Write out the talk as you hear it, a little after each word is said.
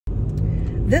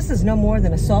This is no more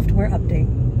than a software update.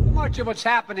 Much of what's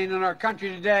happening in our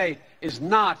country today is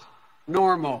not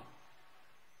normal.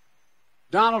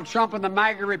 Donald Trump and the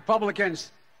MAGA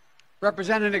Republicans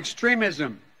represent an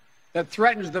extremism that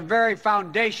threatens the very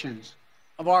foundations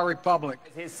of our republic.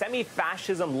 Is his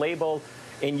semi-fascism label,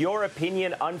 in your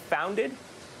opinion, unfounded?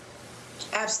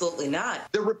 Absolutely not.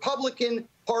 The Republican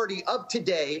Party of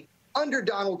today, under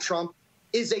Donald Trump,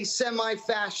 is a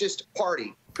semi-fascist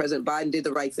party. President Biden did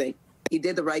the right thing. He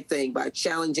did the right thing by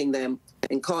challenging them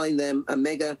and calling them a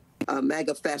MAGA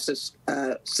fascist,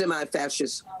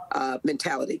 semi-fascist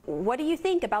mentality. What do you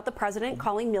think about the president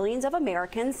calling millions of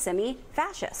Americans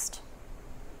semi-fascist?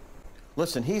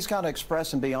 Listen, he's got to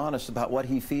express and be honest about what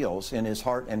he feels in his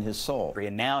heart and his soul.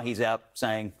 And now he's out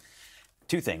saying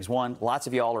two things. One, lots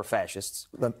of y'all are fascists.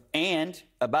 And,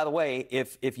 by the way,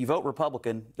 if you vote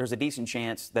Republican, there's a decent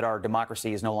chance that our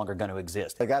democracy is no longer going to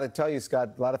exist. I got to tell you,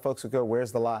 Scott, a lot of folks would go,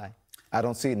 where's the lie? I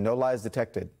don't see no lies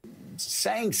detected.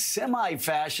 Saying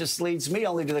semi-fascist leads me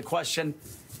only to the question,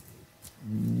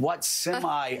 what's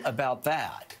semi about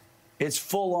that? It's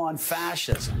full-on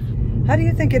fascism. How do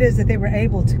you think it is that they were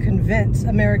able to convince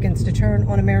Americans to turn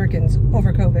on Americans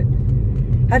over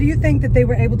COVID? How do you think that they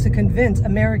were able to convince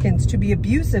Americans to be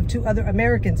abusive to other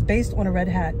Americans based on a red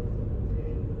hat?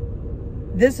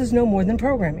 This is no more than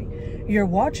programming. You're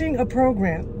watching a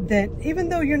program that, even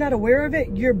though you're not aware of it,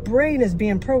 your brain is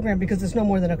being programmed because it's no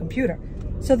more than a computer.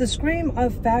 So the scream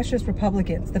of fascist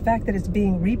Republicans, the fact that it's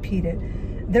being repeated,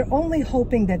 they're only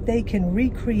hoping that they can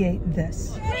recreate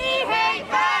this. We hate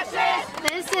fascists!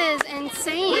 This is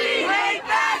insane. We hate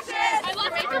fascists! I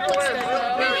love it.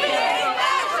 We hate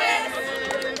fascists!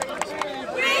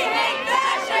 We hate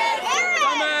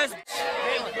fascists!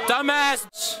 Dumbass!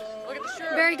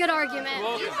 Very good argument.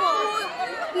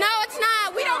 No, it's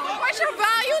not. We don't support your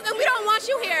values and we don't want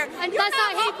you here. And that's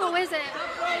not hateful, is it?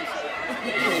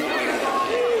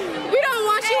 We don't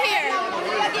want you here.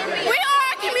 We are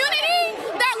a community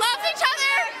that loves each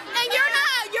other, and you're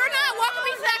not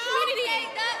welcoming to that community.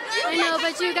 I know,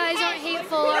 but you guys aren't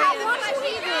hateful, are you? I'm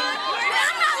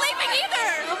not leaving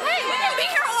either. Okay. We can be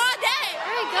here all day.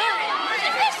 Very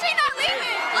good. She's not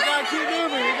leaving. We gotta keep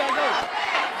moving. We gotta go.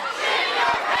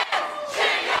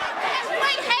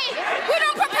 We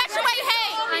don't perpetuate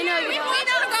hate. I know you don't. We need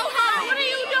you to go home. What are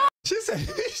you doing?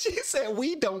 She said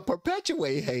we don't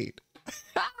perpetuate hate.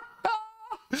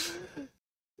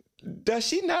 Does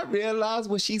she not realize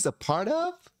what she's a part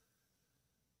of?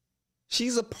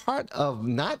 She's a part of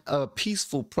not a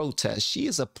peaceful protest. She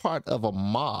is a part of a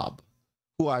mob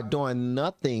who are doing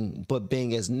nothing but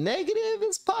being as negative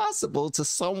as possible to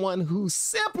someone who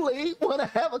simply want to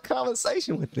have a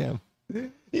conversation with them.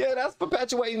 Yeah, that's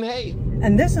perpetuating hate.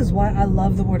 And this is why I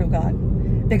love the Word of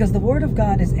God, because the Word of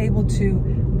God is able to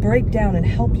break down and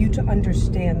help you to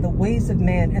understand the ways of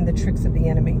man and the tricks of the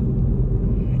enemy.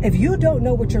 If you don't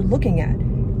know what you're looking at,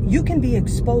 you can be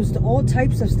exposed to all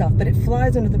types of stuff, but it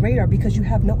flies under the radar because you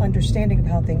have no understanding of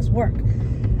how things work.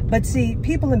 But see,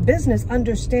 people in business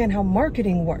understand how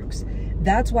marketing works.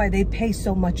 That's why they pay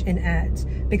so much in ads,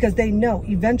 because they know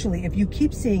eventually if you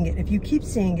keep seeing it, if you keep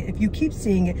seeing it, if you keep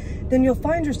seeing it, then you'll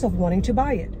find yourself wanting to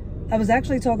buy it. I was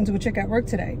actually talking to a chick at work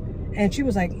today, and she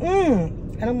was like,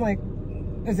 and I'm like,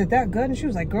 is it that good? And she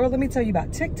was like, girl, let me tell you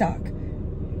about TikTok.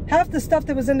 Half the stuff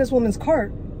that was in this woman's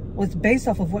cart was based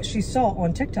off of what she saw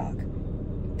on TikTok.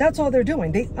 That's all they're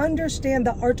doing. They understand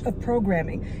the art of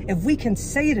programming. If we can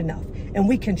say it enough and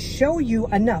we can show you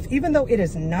enough, even though it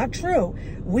is not true,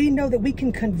 we know that we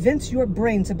can convince your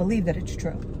brain to believe that it's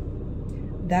true.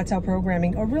 That's how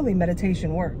programming, or really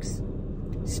meditation, works.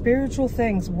 Spiritual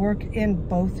things work in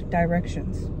both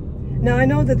directions. Now, I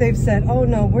know that they've said, oh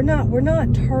no, we're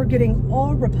not targeting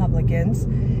all Republicans.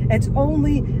 It's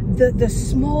only the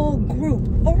small group.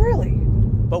 Oh, really?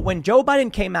 But when Joe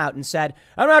Biden came out and said,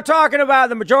 I'm not talking about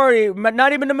the majority,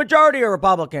 not even the majority of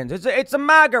Republicans. It's the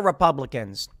MAGA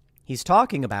Republicans. He's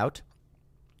talking about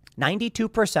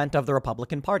 92% of the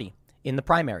Republican Party in the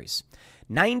primaries.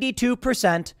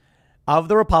 92% of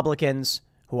the Republicans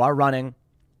who are running,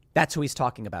 that's who he's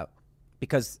talking about.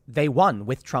 Because they won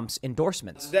with Trump's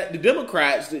endorsements. The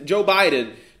Democrats, Joe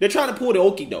Biden, they're trying to pull the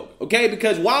okie doke, okay?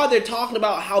 Because while they're talking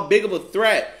about how big of a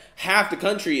threat half the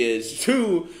country is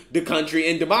to the country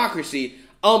and democracy,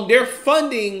 they're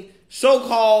funding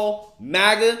so-called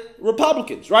MAGA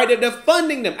Republicans, right? They're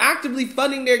funding them, actively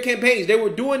funding their campaigns. They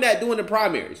were doing that during the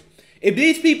primaries. If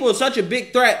these people are such a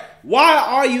big threat, why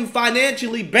are you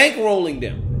financially bankrolling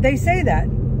them? They say that,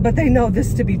 but they know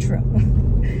this to be true.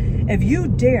 If you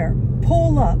dare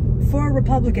pull up for a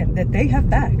Republican that they have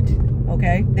backed,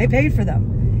 okay? They paid for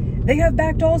them. They have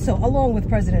backed also along with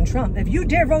President Trump. If you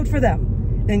dare vote for them,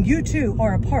 then you too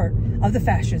are a part of the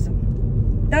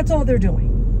fascism. That's all they're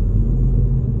doing.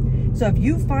 So if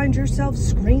you find yourself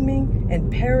screaming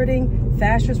and parroting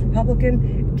fascist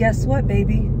Republican, guess what,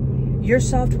 baby? Your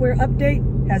software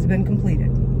update has been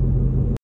completed.